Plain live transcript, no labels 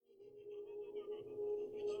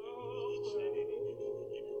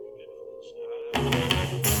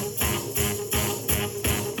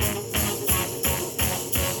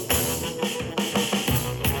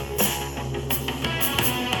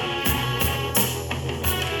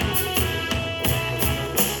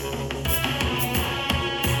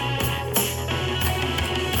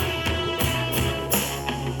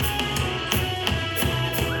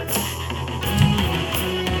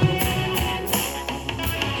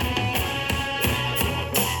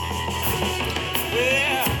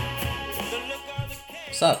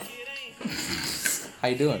What's up? How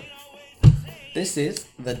you doing? This is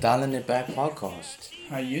the Dialing It Back podcast.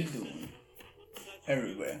 How you doing?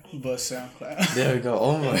 Everywhere, but SoundCloud. There we go.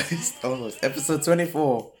 Almost. Episode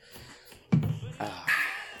 24.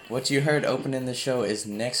 What you heard opening the show is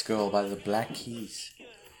Next Girl by the Black Keys.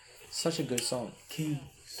 Such a good song. Keys.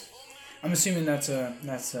 I'm assuming that's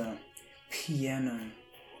a piano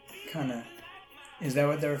kind of. Is that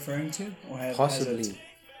what they're referring to? Or Possibly.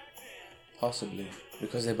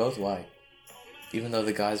 Because they're both white. Even though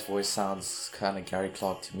the guy's voice sounds kind of Gary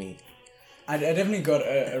Clark to me. I definitely got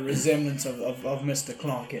a resemblance of Mr.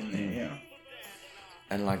 Clark in there, yeah.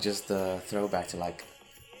 And like just the throwback to like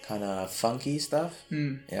kind of funky stuff.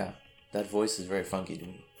 Yeah, that voice is very funky to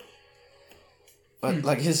me. But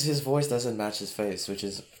like his voice doesn't match his face, which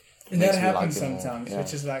is... That happens sometimes,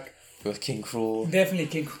 which is like... With King Krul. Definitely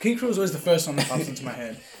King Krul. King Krul is always the first one that pops into my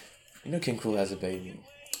head. You know King Krul has a baby.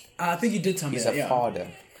 I think you did tell me that, He's a father.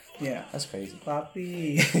 Yeah. That's crazy.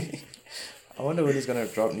 Papi. I wonder when he's going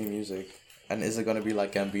to drop new music. And is it going to be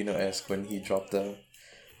like Gambino-esque when he dropped a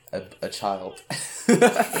child?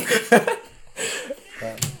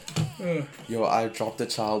 Yo, I dropped a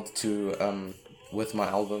child to with my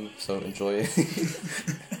album, so enjoy it.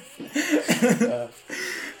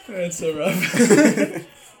 That's so rough.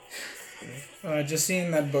 Just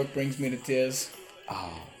seeing that book brings me to tears.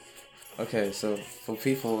 Oh. Okay, so for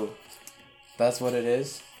people, that's what it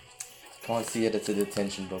is. Can't see it, it's a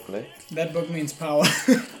detention booklet. That book means power.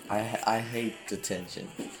 I hate detention.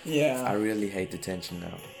 Yeah. I really hate detention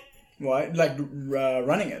now. Why? Like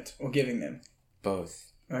running it or giving them?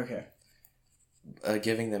 Both. Okay.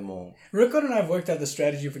 Giving them more. Rickard and I have worked out the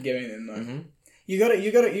strategy for giving them though. Mm-hmm. You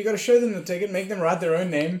gotta show them the ticket, make them write their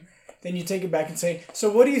own name, then you take it back and say,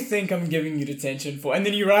 so what do you think I'm giving you detention for? And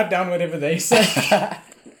then you write down whatever they say.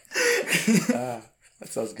 That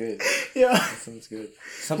sounds good. Yeah. That sounds good.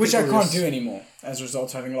 Which I can't do anymore as a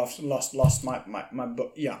result of having lost my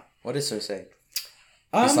book. Yeah. What does Sir say?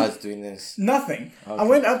 Besides doing this? Nothing. Okay. I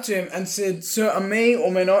went up to him and said, sir, I may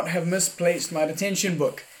or may not have misplaced my detention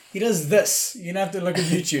book. He does this. You don't have to look at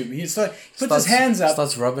YouTube. He puts his hands up.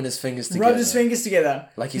 Starts rubbing his fingers together.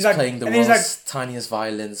 Like he's playing the world's tiniest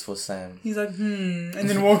violins for Sam. He's like, and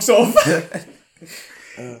then walks off.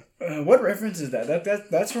 What reference is that?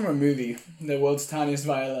 That's from a movie, The World's Tiniest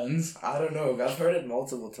Violins. I don't know. I've heard it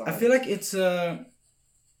multiple times. I feel like it's I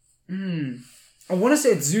want to say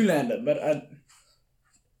it's Zoolander, but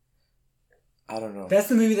I don't know. That's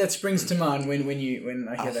the movie that springs to mind when I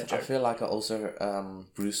hear that joke. I feel like I also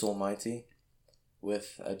Bruce Almighty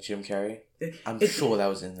with Jim Carrey. I'm sure that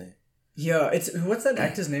was in there. Yeah, what's that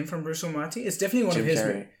actor's name from Bruce Almighty? It's definitely one of his.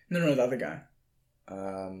 Carrey. No, the other guy.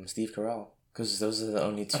 Steve Carell. Because those are the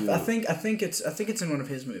only two. I think it's in one of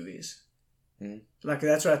his movies. Like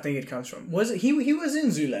that's where I think it comes from. Was it he was in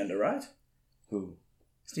Zoolander, right? Who?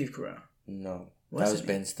 Steve Carell. No, that was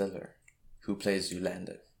Ben Stiller, who plays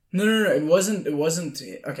Zoolander. No. It wasn't.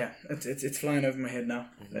 Okay, it's flying over my head now.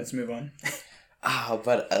 Let's move on.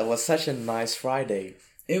 But it was such a nice Friday.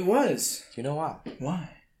 It was. You know why? Why?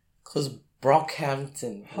 Because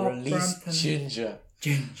Brockhampton released Ginger.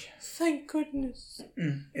 Thank goodness.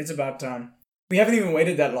 It's about time. We haven't even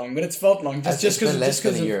waited that long, but it's felt long. Just because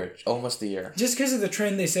almost a year. Just because of the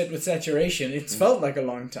trend they set with saturation, it's felt like a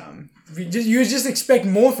long time. You just expect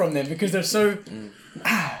more from them because they're so.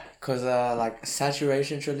 Because like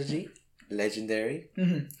Saturation Trilogy, legendary.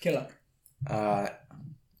 Killer.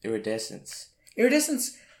 Iridescence.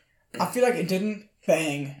 I feel like it didn't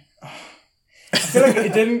bang. I feel like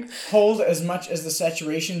it didn't hold as much as the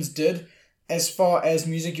Saturations did. As far as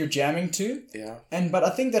music you're jamming to, yeah, but I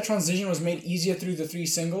think that transition was made easier through the 3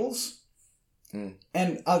 singles,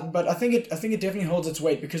 but I think it definitely holds its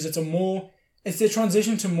weight because it's the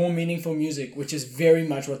transition to more meaningful music, which is very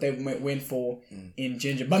much what they went for in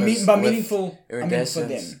Ginger. By meaningful, I mean for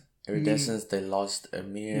them. Iridescence, they lost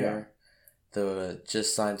Amir. Yeah. They were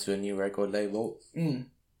just signed to a new record label,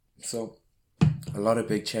 so a lot of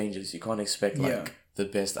big changes. You can't expect the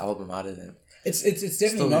best album out of them. It's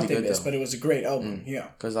definitely not their best, but it was a great album. Yeah,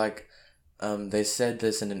 because they said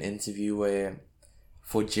this in an interview where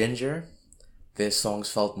for Ginger, their songs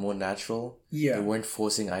felt more natural. Yeah, they weren't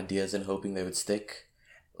forcing ideas and hoping they would stick,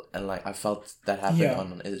 and like I felt that happened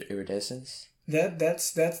on Iridescence.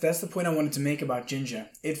 That's the point I wanted to make about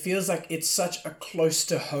Ginger. It feels like it's such a close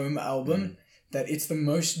to home album that it's the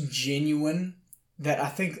most genuine. That I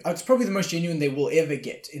think it's probably the most genuine they will ever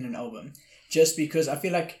get in an album, just because I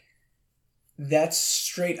feel like. That's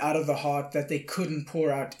straight out of the heart that they couldn't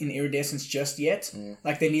pour out in Iridescence just yet.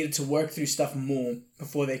 Like they needed to work through stuff more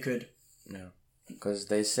before they could. Yeah. Because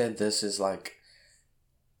they said this is like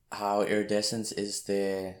how Iridescence is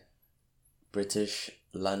their British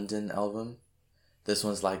London album. This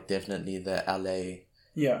one's like definitely the LA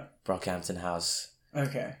Brockhampton House.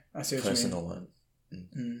 Okay, I see what personal you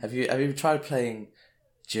one. Have you tried playing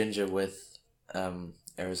Ginger with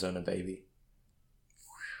Arizona Baby?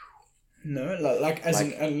 No, like as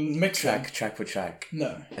in a mix track for track.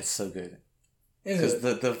 No, it's so good. Because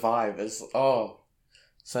the vibe is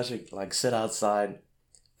such a like sit outside,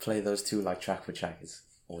 play those two like track for track is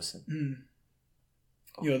awesome.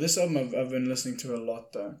 Yo, this album I've been listening to a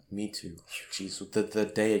lot though. Me too. Jeez, the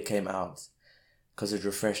day it came out, because it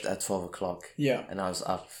refreshed at 12 o'clock. Yeah, and I was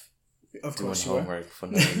up of doing homework for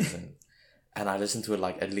no reason, and I listened to it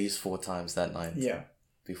like at least 4 times that night. Yeah,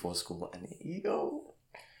 before school, and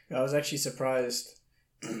I was actually surprised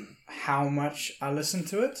how much I listened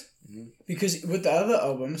to it, because with the other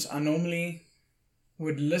albums, I normally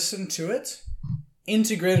would listen to it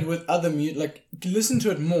integrated with other music, like listen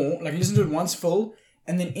to it more, like listen to it once full,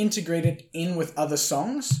 and then integrate it in with other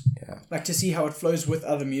songs, like to see how it flows with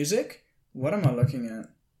other music. What am I looking at?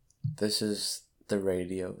 This is the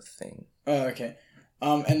radio thing. Oh, okay.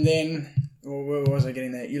 And then where was I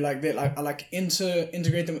getting there? You like that? Like I like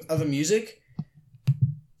integrate them with other music,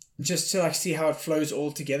 just to like see how it flows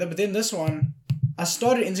all together. But then this one, I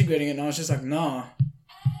started integrating it, and I was just like, nah.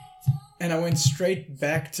 And I went straight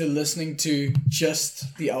back to listening to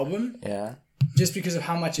just the album. Yeah. Just because of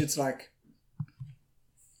how much it's like.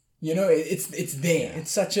 You know, it's there. Yeah.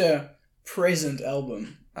 It's such a present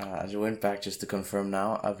album. I went back just to confirm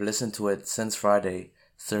now. I've listened to it since Friday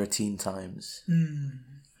 13 times.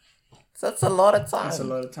 So that's a lot of time. That's a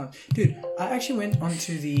lot of time. Dude, I actually went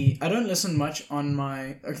onto the... I don't listen much on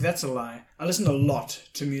my... Okay, that's a lie. I listen a lot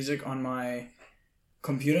to music on my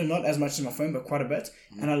computer. Not as much as my phone, but quite a bit.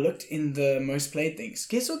 And I looked in the most played things.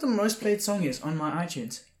 Guess what the most played song is on my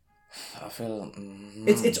iTunes? I feel...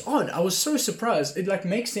 It's odd. I was so surprised. It like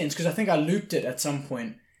makes sense because I think I looped it at some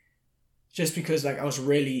point. Just because like I was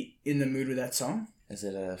really in the mood with that song. Is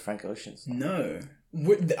it a Frank Ocean song? No.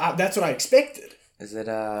 That's what I expected. Is it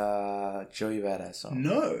a Joey Badass song?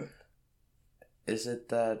 No. Is it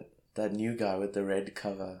that new guy with the red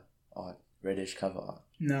cover art, reddish cover art?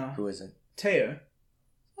 No. Who is it? Teo.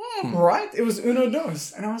 Right? It was Uno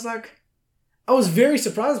Dos. And I was like... I was very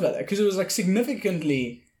surprised by that because it was like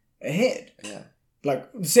significantly ahead. Yeah. Like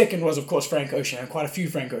the second was of course Frank Ocean and quite a few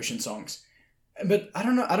Frank Ocean songs. But I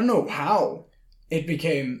don't know how it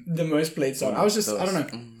became the most played song. I was just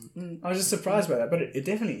surprised by that. But it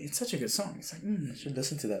definitely, it's such a good song. It's like, I should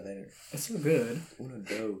listen to that later. It's so good. One of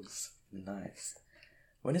those. Nice.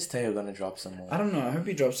 When is Teo gonna drop some more? I don't know. I hope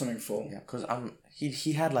he drops something full. Yeah, because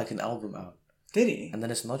he had like an album out. Did he? And then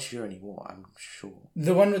it's not here anymore, I'm sure.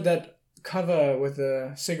 The one with that cover with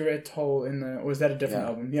the cigarette hole in the... Or is that a different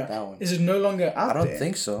album? Yeah. That one. Is it no longer out there? I don't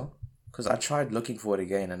think so. Because I tried looking for it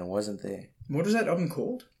again and it wasn't there. What was that album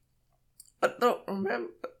called? I don't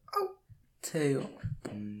remember. Oh, Teo.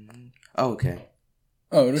 Oh, okay.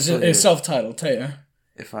 Oh, it was a self-titled, Teo.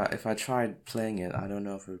 If I tried playing it, I don't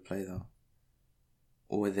know if it would play though.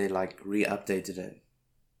 Or they like re-updated it.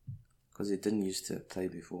 Because it didn't used to play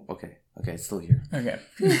before. Okay, it's still here. Okay.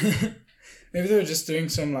 Maybe they were just doing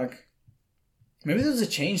some like... Maybe there was a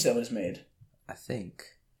change that was made. I think.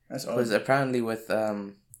 That's odd. Because apparently with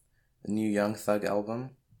the new Young Thug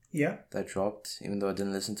album... Yeah. That dropped, even though I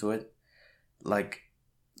didn't listen to it. Like,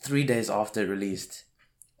 3 days after it released,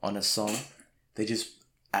 on a song, they just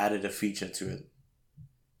added a feature to it.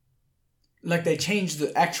 Like they changed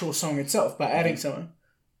the actual song itself by adding someone?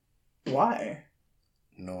 Why?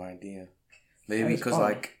 No idea. Maybe because,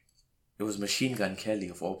 like, it was Machine Gun Kelly,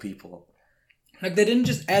 of all people. Like, they didn't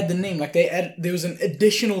just add the name. Like, there was an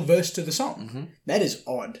additional verse to the song. Mm-hmm. That is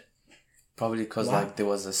odd. Probably because, like, there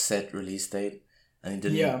was a set release date. And he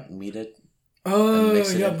didn't meet it. Oh,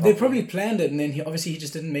 yeah. They probably planned it, and then he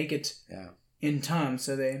just didn't make it in time.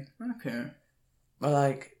 So they... Okay. But,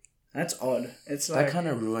 like... That's odd. It's that like... kind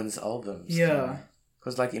of ruins albums. Yeah.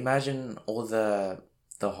 Because, like, imagine all the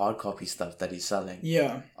hard copy stuff that he's selling.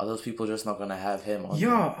 Yeah. Are those people just not going to have him on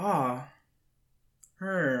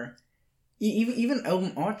there? Even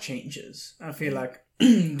album art changes, I feel like,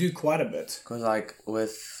 do quite a bit. Because, like,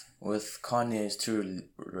 with Kanye's 2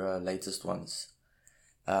 latest ones...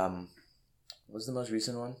 what's the most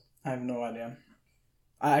recent one? I have no idea.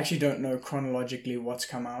 I actually don't know chronologically what's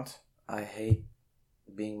come out. I hate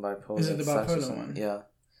being bipolar. Is it the bipolar one? Yeah.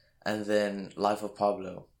 And then Life of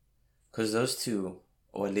Pablo. Because those two,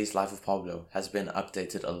 or at least Life of Pablo, has been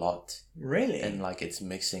updated a lot. Really? And like its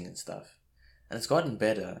mixing and stuff. And it's gotten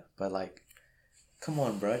better, but like, come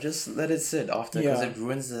on bro, just let it sit after, because it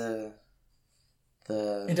ruins the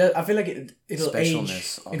the it does. I feel like it'll age.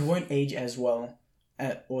 specialness It won't age as well.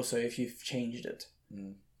 Also, if you've changed it,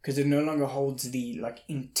 because it no longer holds the like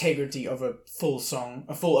integrity of a full song,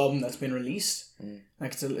 a full album that's been released.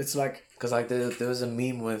 Like it's like because like there was a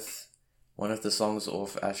meme with one of the songs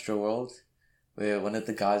off Astroworld, where one of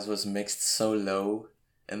the guys was mixed so low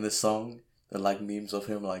in the song that like memes of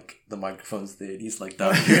him like the microphone's there and he's like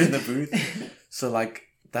down here in the booth. So like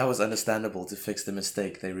that was understandable to fix the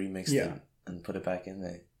mistake. They remixed it and put it back in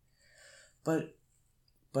there. But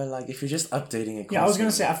like if you're just updating it constantly... Yeah, I was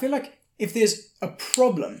gonna say I feel like if there's a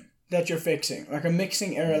problem that you're fixing, like a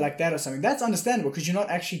mixing error like that or something, that's understandable because you're not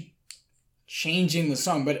actually changing the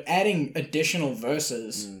song, but adding additional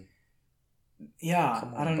verses.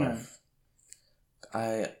 Yeah, I don't know.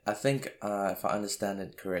 I think if I understand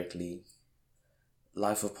it correctly,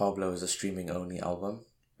 Life of Pablo is a streaming only album.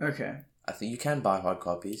 Okay. I think you can buy hard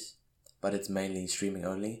copies, but it's mainly streaming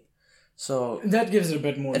only. So that gives it a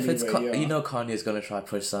bit more if leeway, it's you know Kanye's gonna try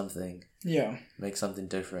push something. Yeah. Make something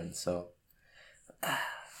different. So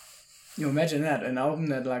you imagine that, an album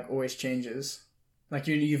that like always changes. Like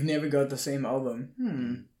you've never got the same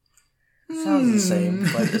album. It sounds the same,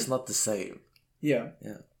 but it's not the same. Yeah.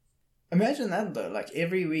 Yeah. Imagine that though. Like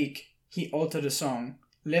every week he altered a song,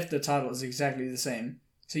 left the titles exactly the same,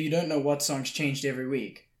 so you don't know what songs changed every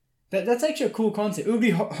week. That's actually a cool concept. It would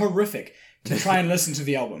be horrific to try and listen to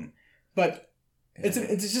the album, but it's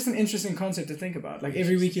just an interesting concept to think about. Like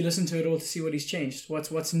every week you listen to it all to see what he's changed,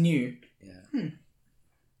 what's new. Yeah.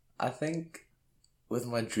 I think with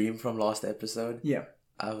my dream from last episode,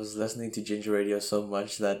 I was listening to Ginger Radio so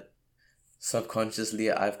much that subconsciously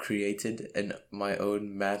I've created my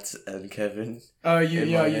own Matt and Kevin. Oh, you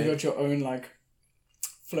got your own like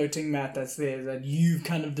floating mat that's there that you've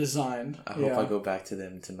kind of designed. I hope I go back to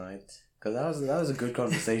them tonight because that was a good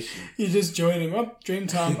conversation. You just join him up.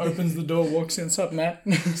 Dreamtime opens the door, walks in. Sup, Matt?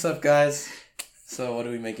 What's up, guys? So what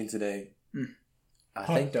are we making today?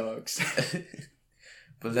 Hot dogs.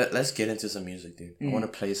 But let's get into some music, dude. I want to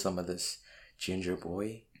play some of this Ginger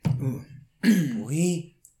Boy.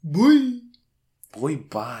 Boy.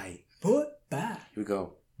 Bye. Boy, bye. Here we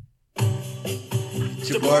go.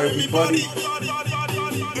 Jabari, buddy.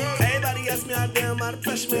 Everybody ask me how damn how to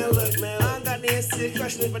push me and look, man. I ain't got the answer to your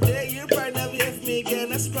question. If I did, you probably never hear from me again.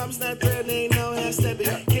 That's a promise, not a prayer, there ain't no half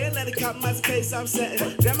stepping. Can't let it compromise the pace I'm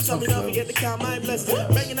setting. Grandma told me don't forget to count my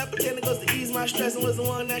blessings. Bringing up a ten that goes to ease my stress and was the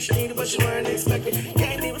one that she needed, but she weren't expecting.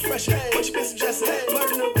 Can't even refresher. What you been suggesting?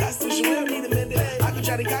 Learn a new constitution, we don't need a minute. I can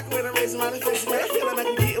try to cock when I'm raising my defense. Man, I feel like I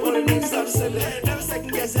can get what I need to start to send it. Never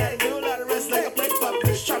second guess it. Do a lot of rest like a play puppet.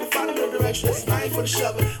 Just try to find a new direction. I ain't for the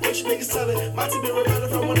shovel. What you niggas telling? My team been rebelling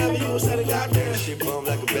from whenever you was selling. Goddamn. Shit bomb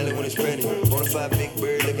like a belly when it's spreading. Bonafide big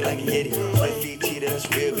bird looking like a yeti. 20 feet cheetah, that's a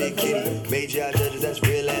real big kitty. Major eye judges, that's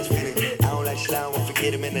real ass fitting. I don't like shit, I won't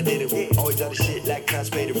forget him and I did it. Always all the shit like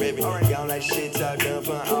constipated ribbon. Y'all don't like shit, talk done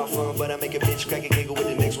fun, all fun. But I make a bitch crack a giggle with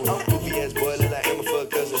the next one. Goofy ass boy look like Emma for a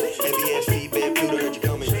cousin. Heavy ass feet, bad Pluto heard you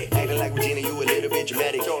coming. Acting like Regina, you a little bit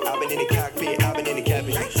dramatic. I've been in the cockpit, I've been in the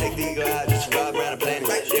cabin. Take the eagle out, just ride around the planet.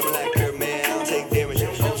 Damn like Kurt, man, I don't take damage.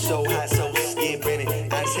 I'm so hot, so skin burning.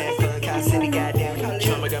 I just had fun, constantly goddamn.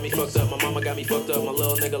 Trauma got me fucked up, my mama got me fucked up. My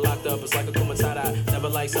little nigga locked up, it's like a kumatata. Never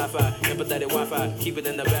like sci-fi, empathetic Wi-Fi. Keep it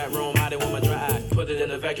in the bedroom, I didn't want my dry eye. Put it in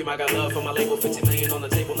the vacuum, I got love for my label. 50 million on the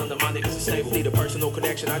table, none of my niggas are stable. Need a personal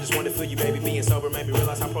connection, I just want to feel you, baby. Being sober made me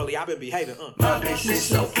realize how poorly I've been behaving. My bitch is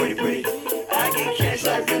so pretty. I get cash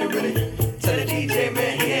like really. Tell the DJ,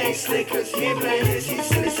 man, he ain't slick, cause he ain't playing his, he's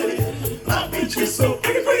silly. My bitch is so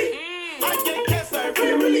pretty. I get cash like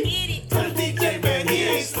really. Tell the DJ, man, he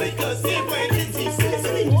ain't slick, cause he ain't playing his, he's silly.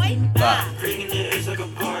 Bringing it is like a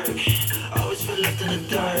park. Always feel left in the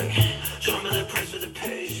dark. Show me the price for the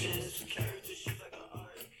patience. Character shit like an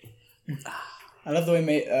art. I love the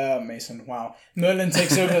way Mason. Wow, Merlin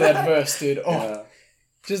takes over that verse, dude. Oh,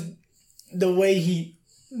 just the way he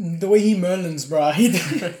Merlins, bro.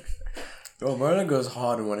 Bro, Merlin goes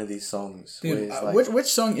hard in one of these songs. Dude, like, which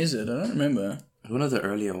song is it? I don't remember. One of the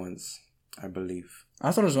earlier ones, I believe.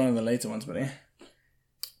 I thought it was one of the later ones, but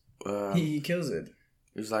he kills it.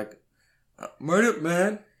 He was like, murder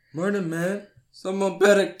man, someone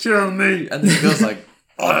better kill me. And then he goes like,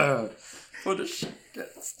 for the shit.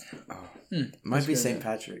 Might be St.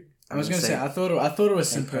 Patrick. I was gonna say, I thought it was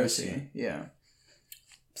St. Percy. Yeah.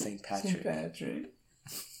 St. Patrick.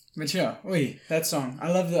 But yeah, that song.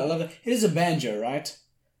 I love that. It is a banjo, right?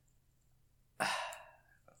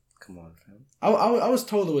 Come on, fam. I was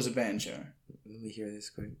told it was a banjo. Let me hear this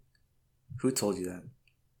quick. Who told you that?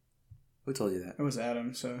 It was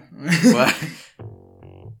Adam, so... What?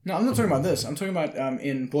 No, I'm not talking about this. I'm talking about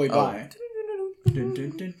in Boy Bye.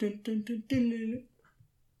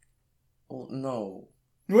 Oh, no.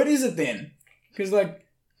 What is it then? Because, like,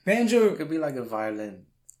 banjo... It could be like a violin.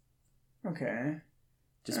 Okay.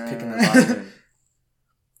 Just picking the violin.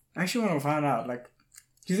 I actually want to find out, like,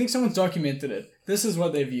 do you think someone's documented it? This is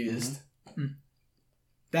what they've used. Mm.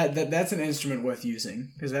 That's an instrument worth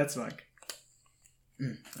using, because that's like...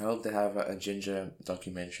 I hope they have a Ginger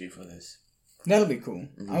documentary for this. That'll be cool.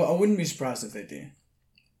 Mm-hmm. I wouldn't be surprised if they do.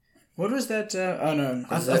 What was that? Oh no,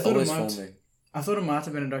 I thought it might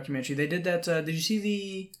have been a documentary. They did that. Did you see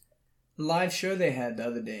the live show they had the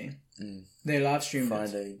other day? They live streamed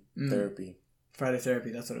Friday Therapy. Friday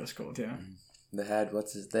Therapy. That's what it was called. Yeah. They had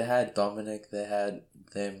They had Dominic. They had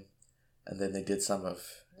them, and then they did some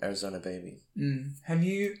of Arizona Baby. Have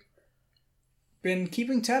you been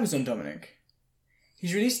keeping tabs on Dominic?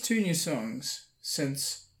 He's released 2 new songs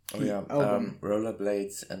since. Oh yeah,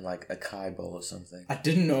 Rollerblades and like Acai Bowl or something. I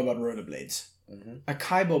didn't know about Rollerblades.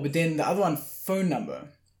 Acai Bowl, but then the other one, Phone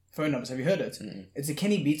Numbers. Have you heard it? It's a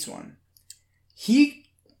Kenny Beats one. He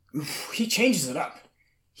changes it up.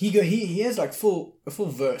 He has like a full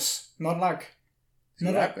verse, not like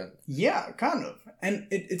yeah, kind of, and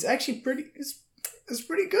it's actually pretty. It's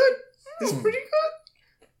pretty good. It's pretty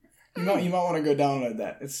good. You might want to go download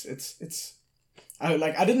that. It's. I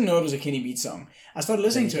didn't know it was a Kenny Beats song. I started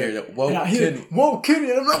listening to it. Whoa,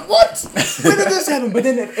 Kenny! And I'm like, what? When did this happen? But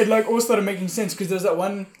then it like all started making sense because there's that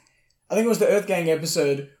one. I think it was the Earth Gang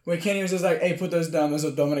episode where Kenny was just like, "Hey, put those down. Those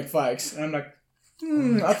are Dominic Fikes." And I'm like,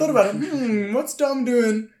 I thought about it. What's Dom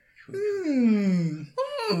doing?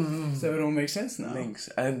 So it all makes sense now. Links.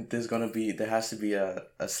 And there has to be a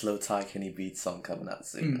Slow Tie Kenny Beats song coming out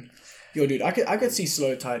soon. Yo, dude, I could see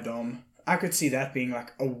Slow Tie Dom. I could see that being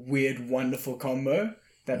like a weird, wonderful combo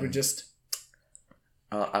that would just.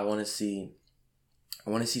 I want to see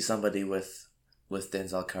somebody with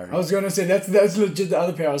Denzel Curry. I was gonna say that's legit the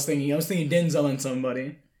other pair I was thinking. I was thinking Denzel and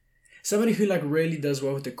somebody who like really does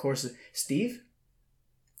well with the choruses. Steve.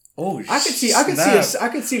 Oh, I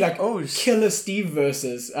could see like killer Steve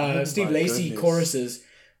verses, Steve Lacy choruses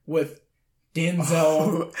with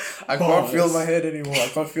Denzel. I can't feel my head anymore. I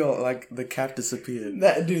can't feel like the cap disappeared.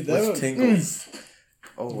 That with tingles.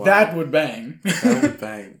 Oh wow. That would bang. That would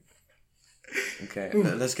bang. Okay,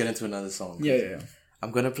 let's get into another song. Yeah.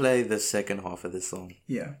 I'm gonna play the second half of this song.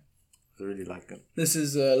 Yeah. I really like it. This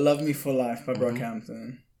is "Love Me for Life" by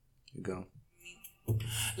Brockhampton. Here you go.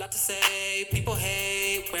 Lot to say, people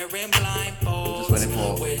hate wearing blindfolds. Just waiting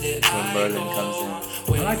for when Merlin comes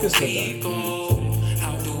in. I like this bit though.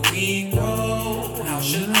 How do we grow? How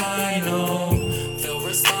should I know? Feel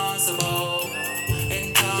responsible,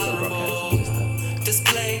 intolerable,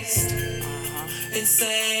 displaced,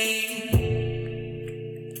 insane.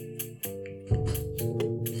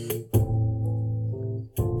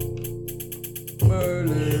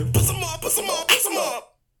 Merlin. Put some up.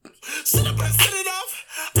 Shut up and set it off.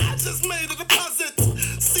 I just made a deposit.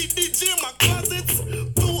 CDG in my closet.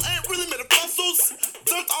 Boo ain't really made a muscles.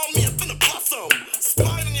 Dirt on me, I'm finna blossom.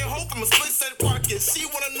 Spine in your hoe from a split set pocket. She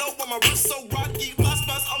wanna know why my wrist so rocky. My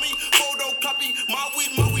spots on me, photocopy. My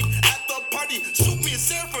weed at the party. Shoot me a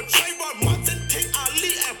share for Trayvon Martin, King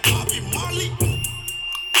Ali, and Bobby Marley.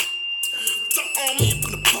 Dirt on me, I'm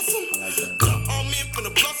finna blossom. Dirt on me, I'm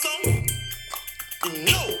finna blossom. You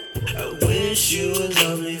know. I wish you would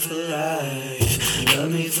love me for life.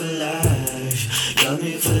 Love me for life. Love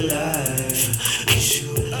me for life. Wish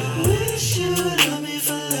you would love me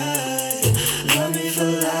for life. Love me for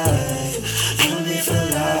life. Love me for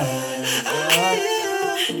life. Love me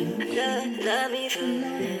for life. Love me for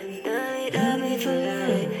life. Love me for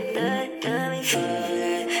life.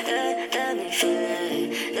 Love me for life.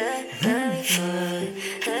 Love me for life.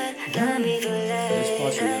 Love me for life. This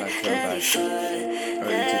part's really like throwback.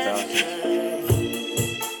 Early 2000s.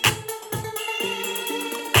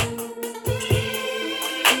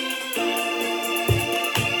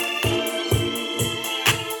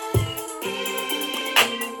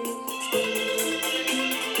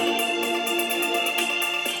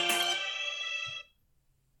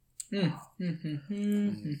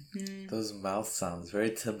 Those mouth sounds, very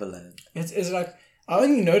Timbaland. It's like I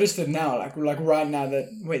only noticed it now, like right now. That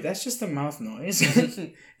wait, that's just a mouth noise.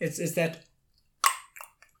 it's that.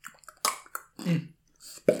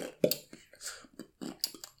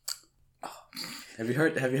 Have you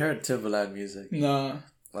heard Timbaland music? No.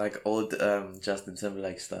 Like old Justin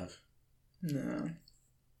Timberlake stuff. No.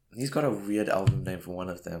 He's got a weird album name for one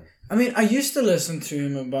of them. I mean, I used to listen to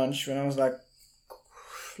him a bunch when I was like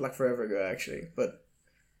forever ago, actually. But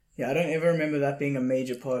yeah, I don't ever remember that being a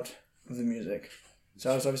major part of the music.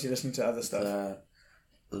 So I was obviously listening to other stuff.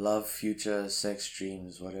 Love, Future, Sex,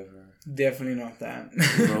 Dreams, whatever. Definitely not that.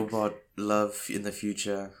 Robot, Love in the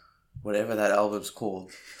Future. whatever that album's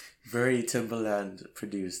called. Very Timbaland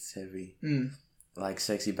produced heavy. Like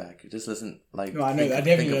Sexy Back. Just listen, like... No, I know that. I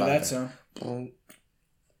definitely know that song.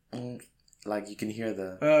 Like, you can hear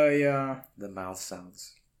the... yeah. The mouth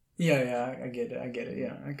sounds. Yeah, I get it,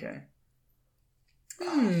 yeah, okay.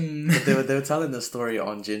 But they were telling the story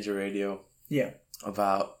on Ginger Radio. Yeah.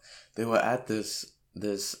 About... They were at this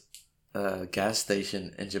gas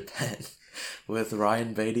station in Japan with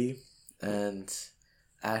Ryan Beatty and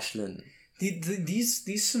Ashlyn.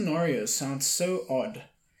 These scenarios sound so odd,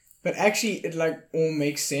 but actually it like all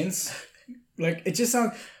makes sense. Like it just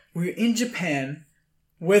sounds, we're in Japan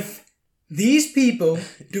with these people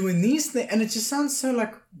doing these things, and it just sounds so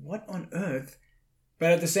like, what on earth?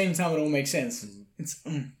 But at the same time, it all makes sense. It's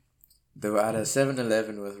They were at a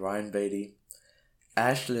 7-Eleven with Ryan Beatty.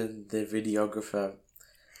 Ashlyn, the videographer,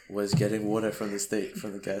 was getting water from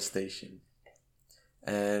the gas station,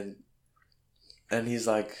 and he's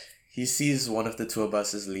like, he sees one of the tour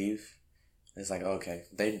buses leave. It's like, okay,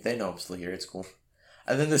 they know I'm still here. It's cool.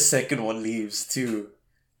 And then the second one leaves too,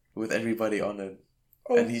 with everybody on it,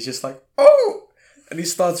 and he's just like, oh, and he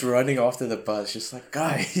starts running after the bus, just like,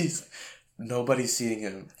 guys, nobody's seeing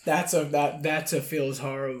him. That feels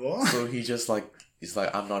horrible. So he just like. He's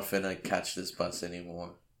like, I'm not finna catch this bus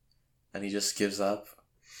anymore. And he just gives up.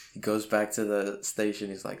 He goes back to the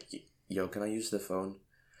station. He's like, yo, can I use the phone?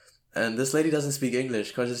 And this lady doesn't speak English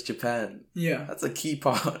because it's Japan. Yeah. That's a key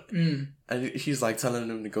part. And she's like telling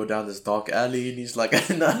him to go down this dark alley. And he's like,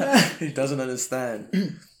 nah, he doesn't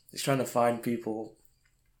understand. He's trying to find people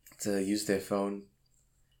to use their phone.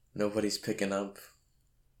 Nobody's picking up.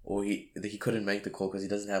 Or he couldn't make the call because he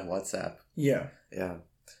doesn't have WhatsApp. Yeah. Yeah.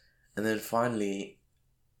 And then finally,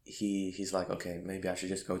 he's like, okay, maybe I should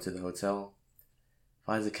just go to the hotel.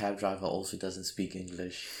 Finds a cab driver, also doesn't speak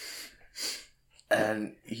English.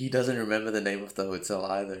 And he doesn't remember the name of the hotel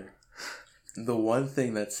either. The one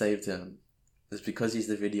thing that saved him is because he's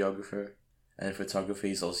the videographer and photographer,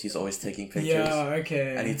 he's always taking pictures. Yeah,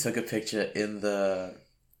 okay. And he took a picture in the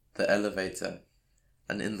elevator.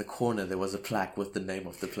 And in the corner, there was a plaque with the name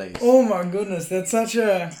of the place. Oh my goodness, that's such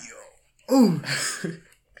a... Ooh.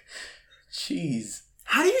 Jeez.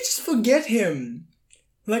 How do you just forget him?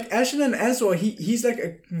 Like Ashlyn as he's like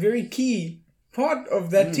a very key part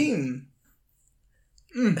of that team.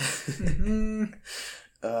 But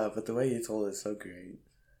the way you told it is so great.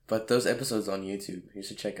 But those episodes on YouTube, you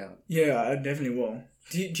should check out. Yeah, I definitely will.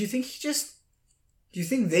 Do you think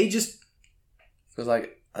they just... Because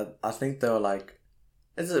like, I think they were like,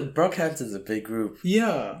 Brockhampton's a big group.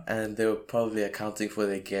 Yeah. And they were probably accounting for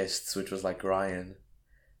their guests, which was like Ryan.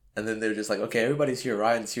 And then they were just like, okay, everybody's here,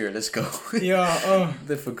 Ryan's here, let's go. Yeah,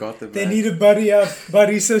 They forgot the They need a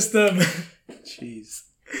buddy system. Jeez.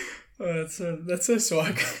 Oh, that's so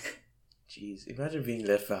swag. Jeez, imagine being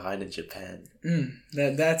left behind in Japan.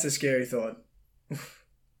 That's a scary thought.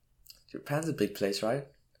 Japan's a big place, right?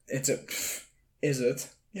 Is it?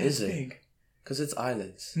 Yeah, is it's it? Big. Because it's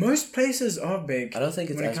islands. Most places are big. I don't think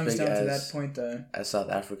it's when as it comes big down to that point, though. As South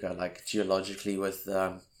Africa, like geologically with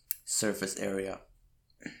surface area.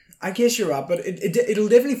 I guess you're right, but it'll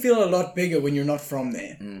definitely feel a lot bigger when you're not from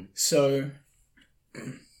there. So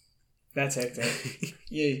that's hectic.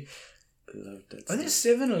 Yeah. Love that. Are there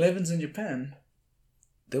 7-Elevens in Japan?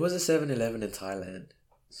 There was a 7-Eleven in Thailand,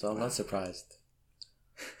 so I'm not surprised.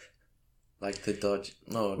 Like the Dodge.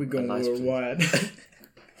 No, we're going worldwide.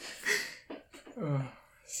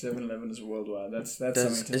 7-Eleven is worldwide. That's something to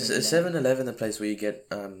think about. Is 7-Eleven a place where you get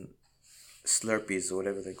Slurpees or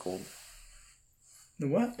whatever they're called? The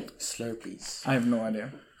what? Slurpees. I have no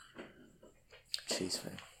idea. Jeez,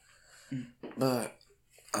 man. But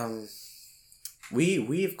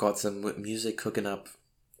we've got some music cooking up.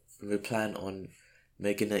 We plan on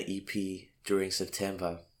making an EP during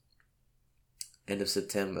September. End of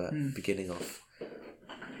September, beginning of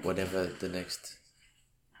whatever the next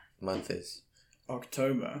month is.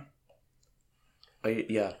 October. Oh,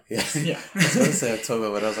 yeah. Yeah. I was going to say October,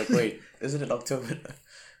 but I was like, wait, isn't it October?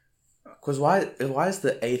 Because why is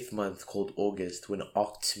the 8th month called August when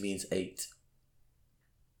Oct means 8?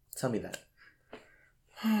 Tell me that.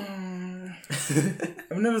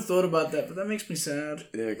 I've never thought about that, but that makes me sad.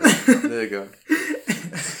 There you go. There you go.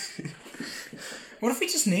 What if we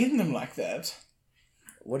just named them like that?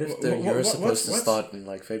 What if the year is supposed to start in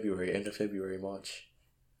like February, end of February, March?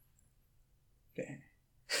 Okay.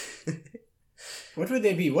 What would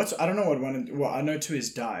they be? I don't know what one. Well, I know 2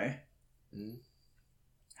 is Die.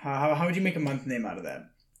 How would you make a month name out of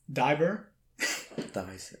that? Diver?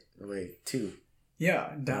 Wait, 2.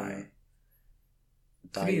 Yeah, Die.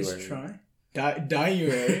 3 is Try.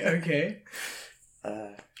 Diuary, okay.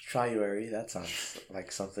 Triuary, that sounds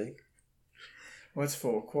like something. What's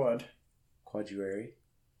for quad? Quaduary.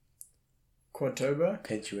 Quadtober?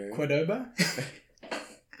 Pentuary. Quadoba?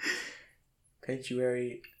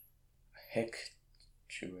 Pentuary.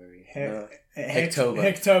 Hectuary. Hectober.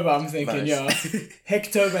 Hectober. I'm thinking, yeah.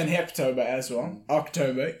 Hectober and Heptober as well.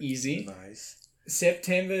 October, easy. Nice.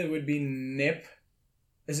 September would be Nep.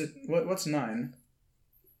 Is it what's 9?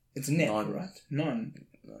 It's Nep, right? Non.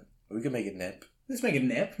 We can make it Nep. Let's make it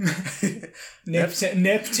Nep.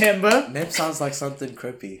 Neptember. Nep sounds like something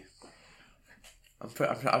creepy.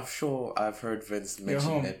 I'm sure I've heard Vince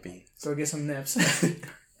mention Neppy. Go get some Neps.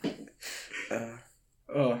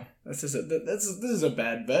 This is a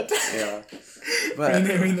bad bet. Yeah, but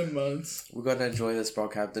renaming the months. We're gonna enjoy this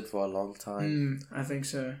Brockhampton for a long time. I think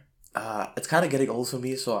so. It's kind of getting old for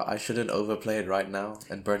me, so I shouldn't overplay it right now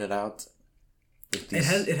and burn it out.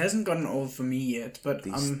 It hasn't gotten old for me yet, but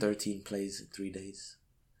these 13 plays in 3 days.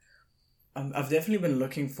 I've definitely been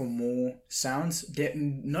looking for more sounds.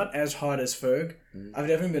 Not as hard as Ferg. I've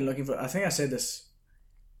definitely been looking for. I think I said this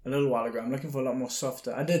a little while ago. I'm looking for a lot more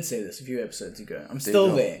softer. I did say this a few episodes ago. I'm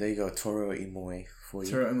still there. There you go, Toro Imoe for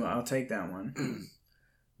you. Toro Imoe, I'll take that one.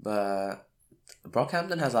 But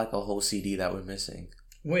Brockhampton has like a whole CD that we're missing.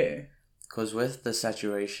 Where? Because with the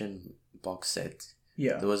Saturation box set,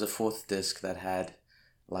 there was a 4th disc that had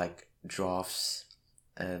like drafts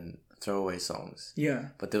and throwaway songs. Yeah.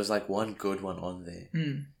 But there was like one good one on there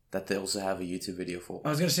that they also have a YouTube video for. I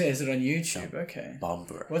was going to say, is it on YouTube? Okay.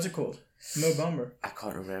 Bomber. What's it called? Mo Bomber. I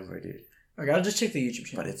can't remember, dude. Okay, I'll just check the YouTube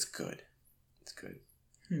channel. But it's good. It's good.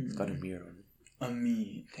 It's got a mirror on it.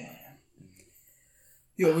 Amir, damn.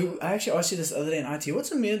 Yo, I actually asked you this other day in IT.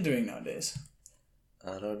 What's Amir doing nowadays?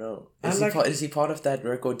 I don't know. Is he part of that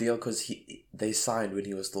record deal because they signed when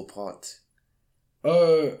he was still part?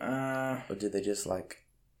 Or did they just like...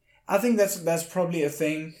 I think that's probably a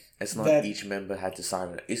thing. It's not each member had to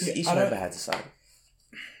sign it. Each member had to sign.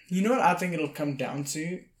 You know what I think it'll come down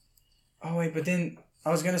to? Oh wait, but then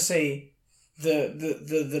I was gonna say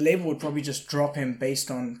the label would probably just drop him based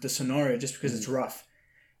on the scenario just because it's rough.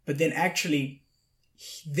 But then actually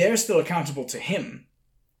they're still accountable to him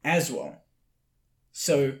as well.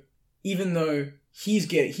 So even though he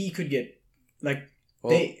could get like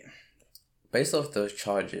based off those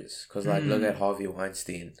charges, because like look at Harvey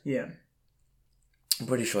Weinstein. Yeah, I'm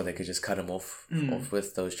pretty sure they could just cut him off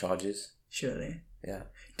with those charges. Surely. Yeah.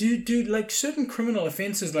 Do like certain criminal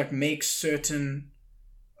offenses like make certain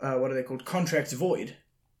what are they called, contracts void?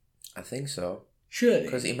 I think so. Surely.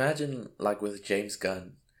 Because imagine like with James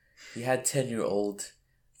Gunn, he had 10-year-old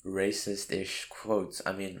racist-ish quotes.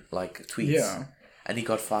 I mean like tweets. Yeah. And he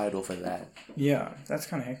got fired off of that. Yeah, that's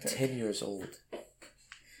kind of hectic. 10 years old.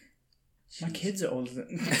 My kids are older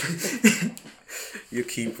than... Your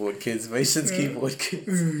keyboard kids. Mason's keyboard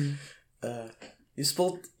kids. You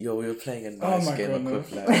spilled... we were playing a nice game of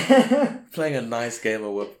Quiplash. Playing a nice game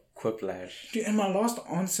of Quiplash. Dude, and my last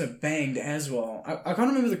answer banged as well. I can't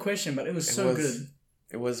remember the question, but it was good.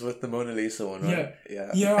 It was with the Mona Lisa one, right?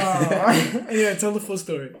 Yeah. Yeah, tell the full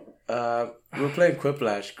story. We were playing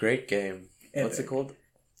Quiplash. Great game. Epic. What's it called?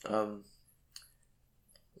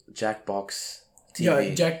 Jackbox TV. Yeah,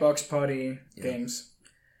 Jackbox Party games.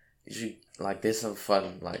 You should, like, there's some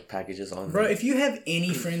fun, like, packages on Bro, there. if you have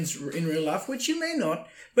any friends in real life, which you may not,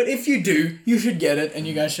 but if you do, you should get it, and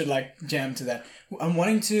you guys should, like, jam to that. I'm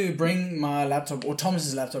wanting to bring my laptop, or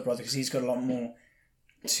Thomas's laptop, rather, because he's got a lot more,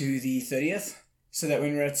 to the 30th, so that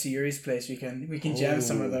when we're at Yuri's place, we can jam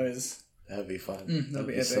some of those. That'd be fun. That'd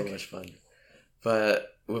be epic. So much fun.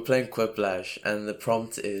 But we're playing Quiplash, and the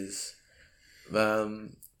prompt is...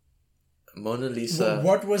 Mona Lisa.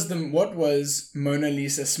 What was Mona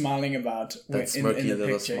Lisa smiling about in the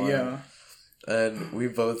picture? Smile. Yeah. And we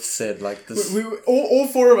both said like this. We all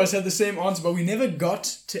four of us had the same answer, but we never got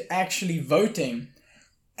to actually voting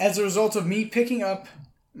as a result of me picking up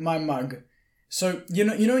my mug. So you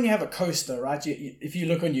know when you have a coaster, right? If you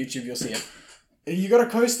look on YouTube, you'll see it. You got a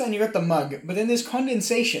coaster and you got the mug, but then there's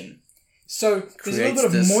condensation. So there's a little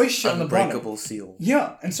bit of moisture on the bottom. Unbreakable seal.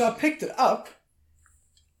 Yeah, and so I picked it up.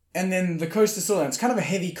 And then the coaster still there. It's kind of a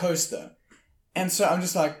heavy coaster. And so I'm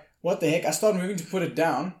just like, what the heck? I start moving to put it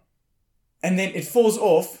down. And then it falls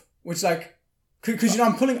off, which like... Because,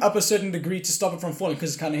 I'm pulling up a certain degree to stop it from falling because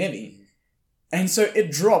it's kind of heavy. And so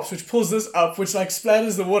it drops, which pulls this up, which like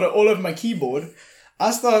splatters the water all over my keyboard.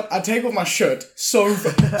 I take off my shirt so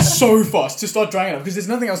fast to start drying it up because there's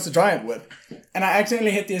nothing else to dry it with. And I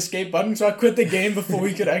accidentally hit the escape button, so I quit the game before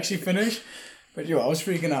we could actually finish. But I was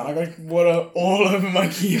freaking out. I got water all over my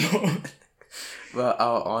keyboard. Well,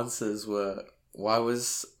 our answers were, why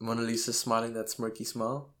was Mona Lisa smiling that smirky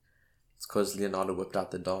smile? It's because Leonardo whipped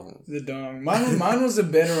out the dong. The dong. Mine was a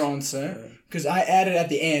better answer because I added at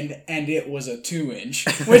the end and it was a 2-inch.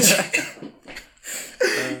 Which...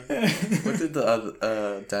 what did the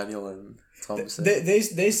other Daniel and Tom say?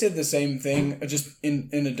 They said the same thing, just in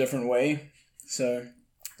a different way. So...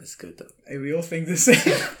 That's good though. Hey, we all think the same.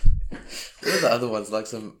 What are the other ones? Like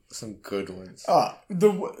some good ones.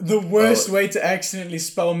 The worst way to accidentally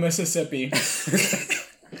spell Mississippi.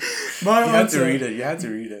 You had to read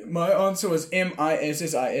it. My answer was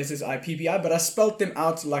Mississippi, but I spelt them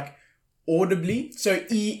out like audibly. So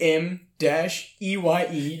EM-EYE-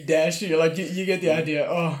 like you get the idea.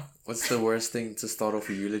 Oh. What's the worst thing to start off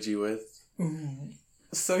a eulogy with?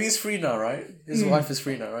 So he's free now, right? His wife is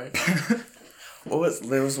free now, right?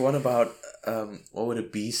 There was one about what would a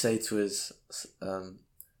bee say to his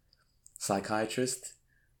psychiatrist,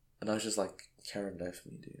 and I was just like, Karen left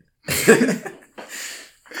me, dude.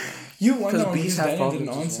 You wonder why Daniel didn't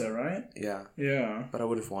answer, right? Yeah. Yeah. But I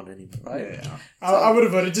would have won anyway, right? Yeah. I would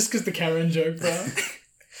have voted just because the Karen joke, bro.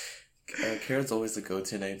 Karen's always the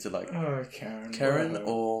go-to name to like. Oh, Karen. Karen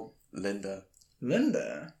or Linda.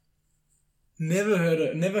 Linda. Never heard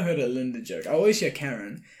a Linda joke. I always hear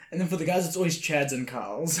Karen, and then for the guys, it's always Chads and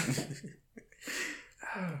Carls.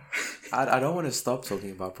 I don't want to stop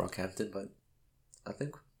talking about Brockhampton, but I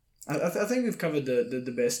think we've covered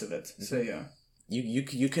the best of it. Mm-hmm. So yeah,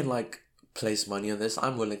 you can like place money on this.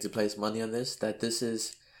 I'm willing to place money on this. That this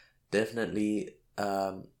is definitely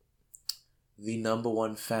the number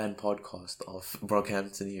one fan podcast of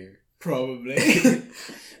Brockhampton here. Probably.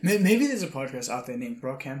 Maybe there's a podcast out there named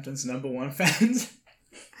Brockhampton's number one fans.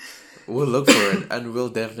 We'll look for it, and we'll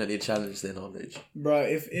definitely challenge their knowledge. Bro,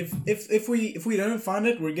 if we don't find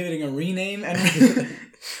it, we're getting a rename and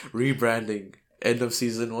rebranding. End of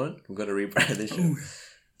season 1, we're gonna rebrand the show.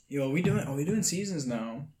 Yo, are we doing seasons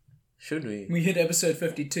now? Should we? We hit episode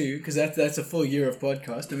 52 because that's a full year of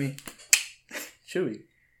podcast. I mean, should we?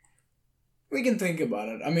 We can think about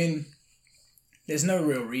it. I mean, there's no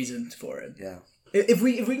real reason for it. Yeah. If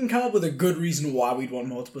we can come up with a good reason why we'd want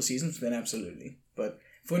multiple seasons, then absolutely. But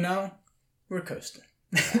for now, we're coasting.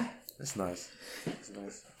 That's nice.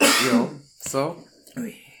 So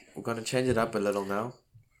we're gonna change it up a little now.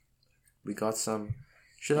 We got some.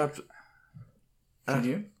 Should I? Can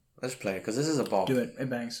you? Let's play it because this is a bop. Do it. It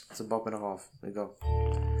bangs. It's a bop and a half. There you go.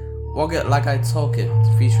 Walk It Like I Talk It,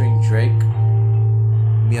 featuring Drake,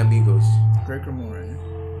 Mi Amigos. Drake Ramore.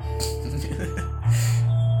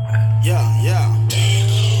 Yeah.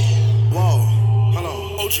 Whoa. Hold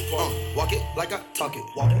on. Walk it like I talk it.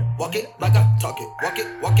 Walk it like I talk it. Walk it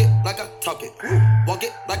like I talk it. Walk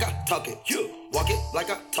it like I talk it. Walk it like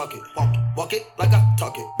I talk it. Walk it like I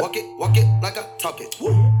talk it. Walk it like I talk it.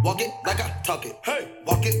 Walk it like I talk it. Hey.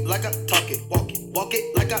 Walk it like I talk it. Walk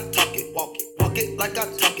it like I talk it. Walk it like I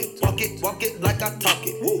talk it. Walk it like I talk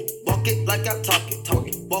it. Walk it like I talk it.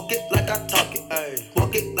 Walk it like I talk it. Hey.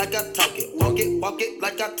 Walk it like I talk it. Walk it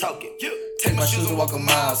like I talk it. Take my shoes and walk a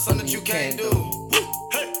mile, something that you can't do.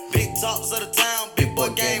 Hey. Big talks of the town, big boy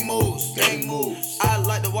gang moves. I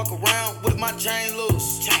like to walk around with my chain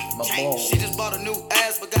loose. Chain. She just bought a new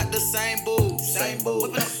ass, but got the same boobs. Whip it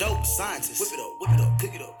up, dope scientist. Whip it up,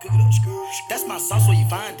 cook it up. That's my sauce where you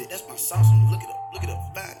find it. That's my sauce when you look it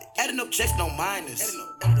up, find it. Adding up checks, no minus.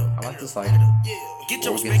 I like this like. Get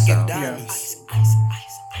your respect, get diamonds. Ice.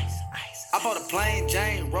 I bought a plain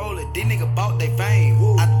Jane, roll it. These niggas bought they fame.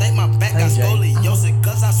 I think my back got scoliosis,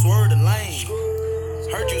 cause I swerved the lane.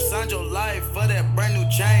 Heard you signed your life for that brand new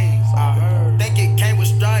chain. I heard. Think it came with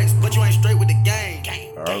stripes, but you ain't straight with the game.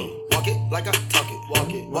 Walk it like I talk it.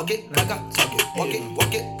 Walk it like I talk it. Walk it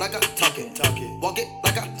like I talk it. Walk it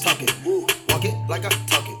like I talk it. Walk it like I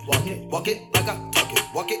talk it. Walk it like I talk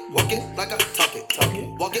it. Walk it like I talk it.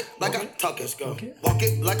 Walk it like I talk it. Let's go. Walk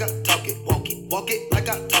it like I talk it. Walk it like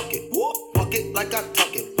I talk it. Walk it like I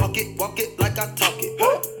talk it. Walk it like I talk it.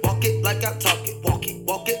 Walk it like I talk it. Walk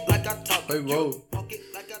it like I talk it. Walk it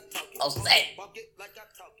like I talk it. I'll say. Walk it like I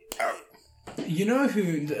talk it. You know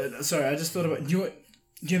who? Sorry, I just thought about. Do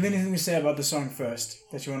you have anything to say about the song first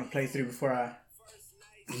that you want to play through before I?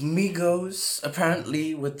 Migos,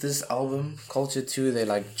 apparently with this album, Culture 2, they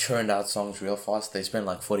like churned out songs real fast. They spend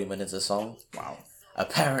like 40 minutes a song. Wow.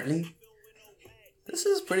 Apparently. This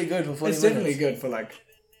is pretty good for 40 minutes. It's definitely good for like,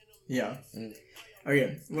 yeah.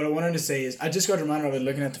 Okay, what I wanted to say is, I just got reminded of it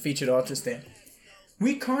looking at the featured artist there.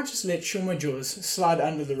 We can't just let Shuma Jaws slide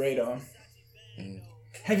under the radar.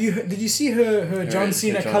 Did you see her John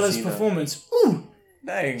Cena Colors performance? Ooh!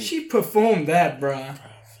 Dang. She performed that, bruh.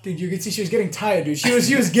 Dude, you could see she was getting tired, dude.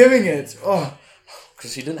 She was giving it. Oh.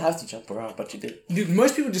 Because she didn't have to jump around, but she did. Dude,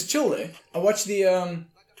 most people just chill there. I watched the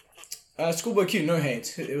Schoolboy Q, no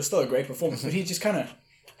hate. It was still a great performance, but he just kind of...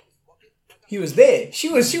 He was there. She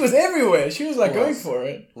was everywhere. She was like going for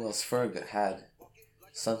it. Well, Ferg had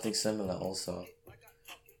something similar also.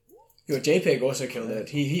 Yo, JPEG also killed it.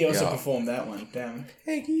 He also performed that one. Damn.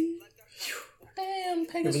 Peggy. Damn,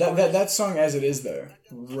 Peggy. Yeah, that song as it is though,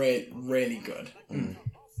 really good.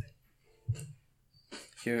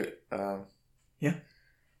 Here, yeah.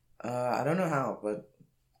 I don't know how, but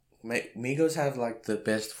Migos have like the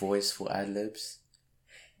best voice for ad-libs.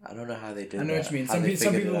 I don't know how they did that. I know what you mean. Some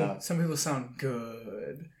people sound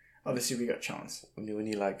good. Obviously, we got Chance. When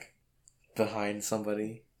you like behind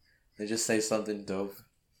somebody, they just say something dope.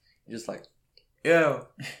 You're just like, yo,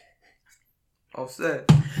 Offset.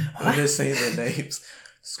 When they say their names,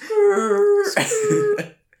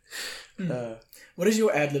 what is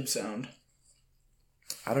your ad-lib sound?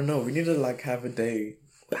 I don't know. We need to like have a day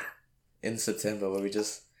in September where we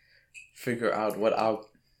just figure out what our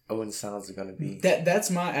own sounds are gonna be.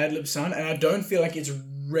 That's my ad-lib sound, and I don't feel like it's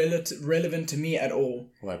relevant to me at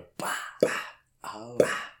all. What? Bah, bah, oh. Bah.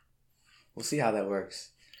 We'll see how that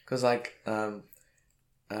works. Cause like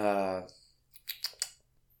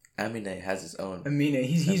Aminé has his own. Aminé,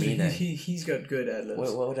 he's got good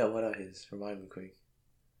ad-libs. What are his? Remind me quick.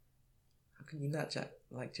 How can you not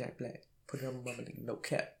like Jack Black? Put it on my mama, no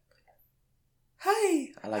cap.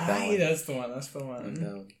 Hey, I like that one. That's the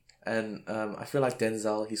one. And I feel like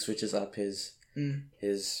Denzel, he switches up his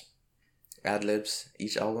ad libs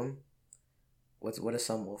each album. What are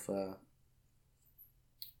some of what's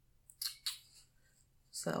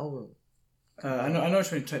that album? I know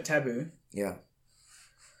which one. Taboo. Yeah.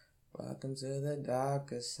 Welcome to the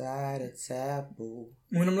darker side of Taboo.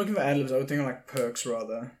 When I'm looking for ad libs, I would think of like Perks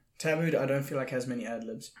rather. Taboo, I don't feel like has many ad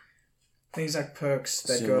libs. Things like Perks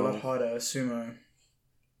that go a lot harder. Sumo.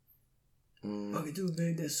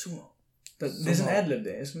 Sumo. There's an ad lib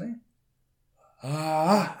there, isn't there?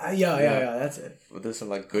 Yeah, that's it. But there's some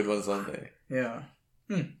like good ones on there. Yeah.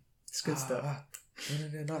 It's good stuff.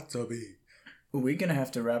 Not to be. We're gonna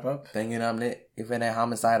have to wrap up. Thinking I'm lit. If it ain't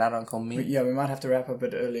homicide, I don't come me. Yeah, we might have to wrap up a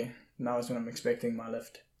bit early. Now is when I'm expecting my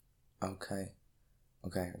lift. Okay.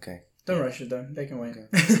 Don't rush it though. They can wait.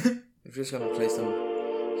 Okay. We're just gonna play some.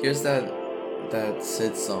 Here's that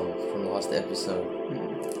Sid song from last episode.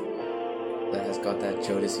 That has got that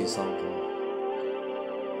Jodeci sample.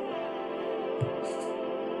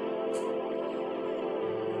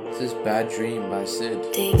 This is Bad Dream by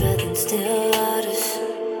Sid. Deeper than still waters,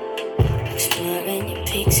 exploring your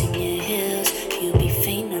peaks and your hills. You be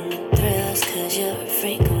feigning the thrills, cause you're a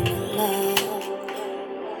freak on the love.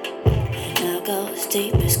 And I'll go as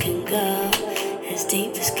deep as can go, as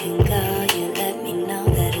deep as can go. You let me know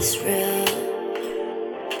that it's real.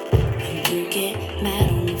 When you get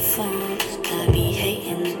mad on the phone, I be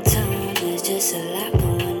hating the tone. There's just a lot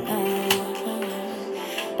going on.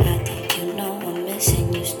 I think you know I'm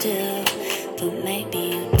missing you still, but maybe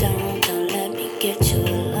you don't. Don't let me get you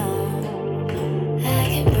alone. I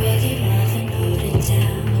can break you off and hold it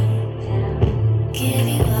down. Give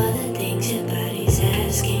you all the things your body's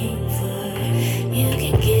asking for. You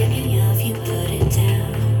can give me off, you put it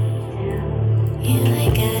down. You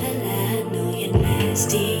ain't gotta lie, I know you're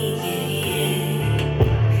nasty.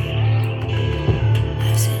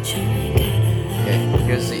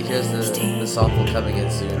 Here's the sample coming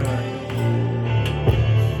in soon.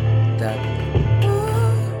 That.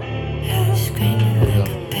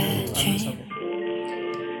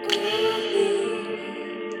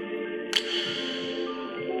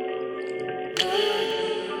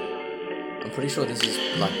 I'm pretty sure this is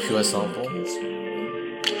like pure sample.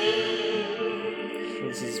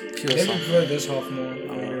 This is pure sample. Maybe prefer this half more. I'm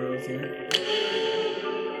gonna go with you.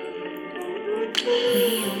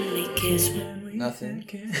 Nothing.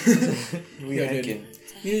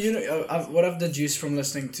 You know, what I've deduced from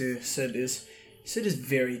listening to Sid is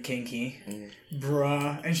very kinky,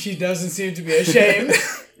 bruh, and she doesn't seem to be ashamed. I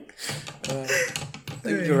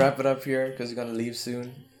think we can wrap it up here because we're gonna leave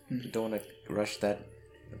soon. We don't want to rush that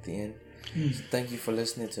at the end. So thank you for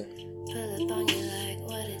listening to.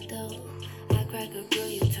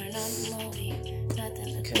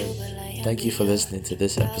 Okay. Thank you for listening to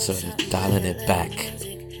this episode of Dialing It Back.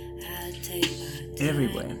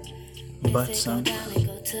 Everywhere but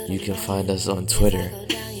SoundCloud. You can find us on Twitter.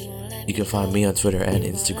 You can find me on Twitter and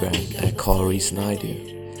Instagram at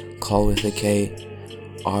CallReeseNaidu. Call with a K,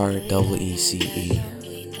 REECE,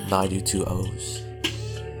 Naidu 2 O's.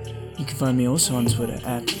 You can find me also on Twitter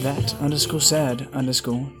at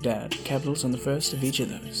that_sad_dad. Capitals on the first of each of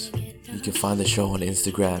those. You can find the show on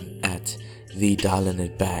Instagram at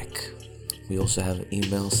TheDialingItBack. We also have an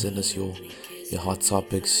email. Send us your hot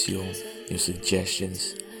topics, your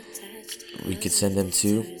suggestions. we could send them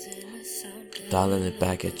to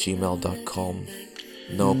dialingitback@gmail.com.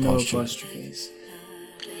 No apostrophes.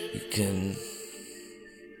 You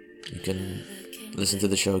can listen to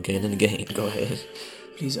the show again and again. Go ahead.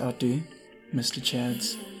 Please outdo Mr.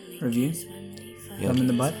 Chad's review. Thumb in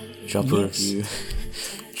the butt. Drop a review.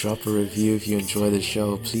 Drop a review if you enjoy the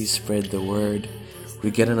show. Please spread the word.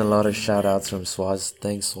 We're getting a lot of shout outs from Swaz.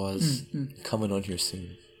 Thanks, Swaz. Coming on here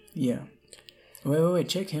soon. Yeah. Wait.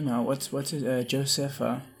 Check him out. What's his Joseph?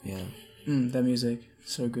 Yeah. That music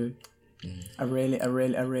so good. I really.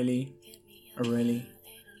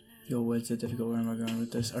 Your words are difficult. Where am I going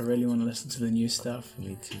with this? I really want to listen to the new stuff.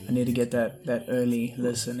 Me too. I need to get that early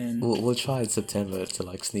listen in. We'll try in September to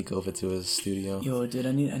like sneak over to his studio. Yo, dude,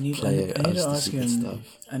 I need to ask him. Stuff.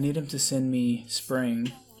 I need him to send me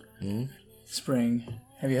Spring. Spring.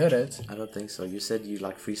 Have you heard it? I don't think so. You said you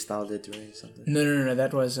like freestyled it during something. No.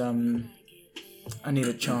 That was I Need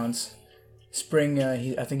a Chance. Spring.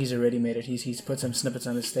 I think he's already made it. He's put some snippets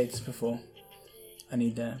on the states before. I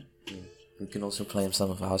need that. We can also play him some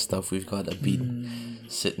of our stuff. We've got a beat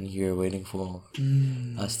sitting here waiting for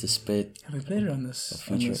us to spit. Have we played it on this?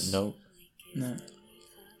 Feature? No.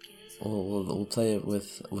 We'll play it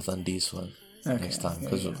with Undi's one next time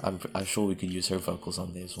because I'm sure we could use her vocals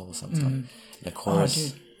on there as well sometime. The chorus. Oh,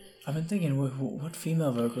 dude. I've been thinking what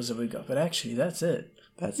female vocals have we got, but actually that's it.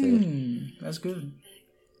 That's it. That's good.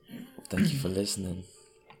 Thank you for listening.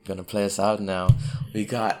 Gonna play us out now. We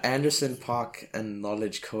got Anderson .Paak and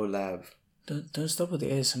Knowledge collab. Don't stop with the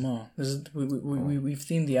ASMR. This is we've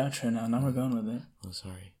themed the outro now. Now we're going with it. Oh,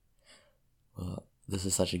 sorry. Well, this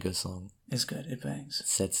is such a good song. It's good. It bangs. It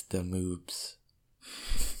sets the moves.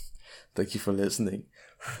 Thank you for listening.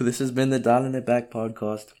 This has been the Dialing It Back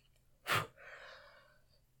podcast.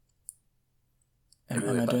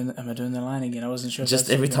 Am I doing the line again? I wasn't sure. Just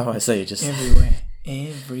every time I say it, just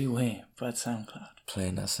everywhere but SoundCloud.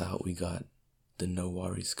 Playing us out, we got the No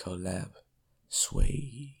Worries collab.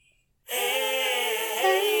 Sway.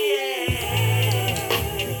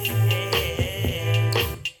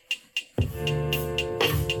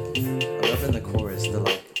 I'm loving the chorus, the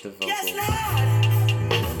vocal.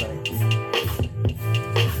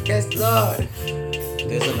 Yes, Lord.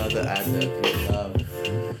 There's another ad that we love.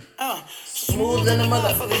 Smooth than a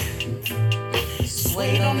motherfucker.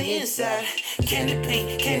 Suede on the inside. Candy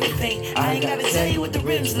paint. I ain't gotta tell you what the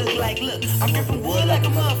rims look like. Look, I'm gripping wood like a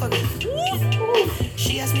motherfucker.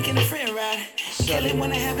 She asked me, can a friend ride? Kelly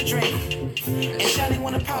wanna have a drink. And Shawty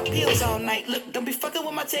wanna pop pills all night. Look, don't be fucking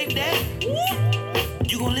with my tape, dad.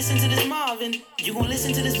 You gon' listen to this Marvin. You gon'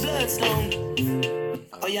 listen to this Bloodstone.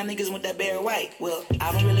 Oh, y'all niggas want that Barry White. Well,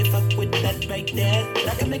 I don't really fuck with that right there.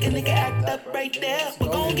 That can make a nigga act up right there.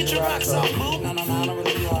 But go and get your rocks off, boo. No, I don't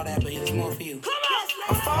really do all that, but it's more for you.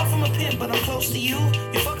 I'm far from a pimp, but I'm close to you.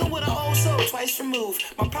 You fucking with an old soul twice removed.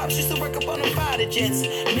 My pops used to work up on them fighter jets.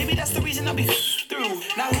 Maybe that's the reason I be through.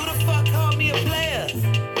 Now who the fuck called me a player?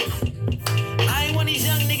 I ain't one of these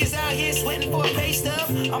young niggas out here sweating for a pay stub.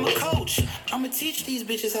 I'm a coach. I'ma teach these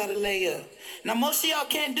bitches how to lay up. Now most of y'all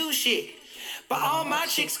can't do shit, but all my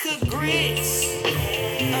chicks cook grits.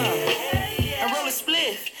 And roll a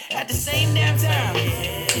spliff at the same damn time.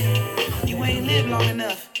 You ain't lived long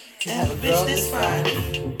enough to have a bitch this fine.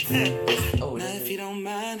 Now if you don't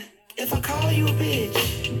mind, if I call you a bitch,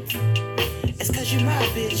 it's cause you're my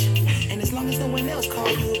bitch. And as long as no one else call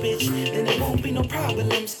you a bitch, then there won't be no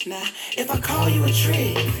problems. Now if I call you a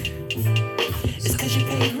trick, it's cause you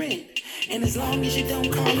pay rent. And as long as you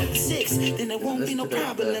don't call it the 6, then there won't be no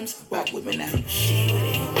problems. Walk with me now. She with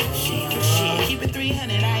it. Keep it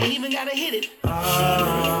 300, I ain't even gotta hit it. She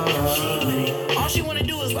with it. All she wanna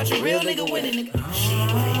do is watch a real nigga winning, nigga. She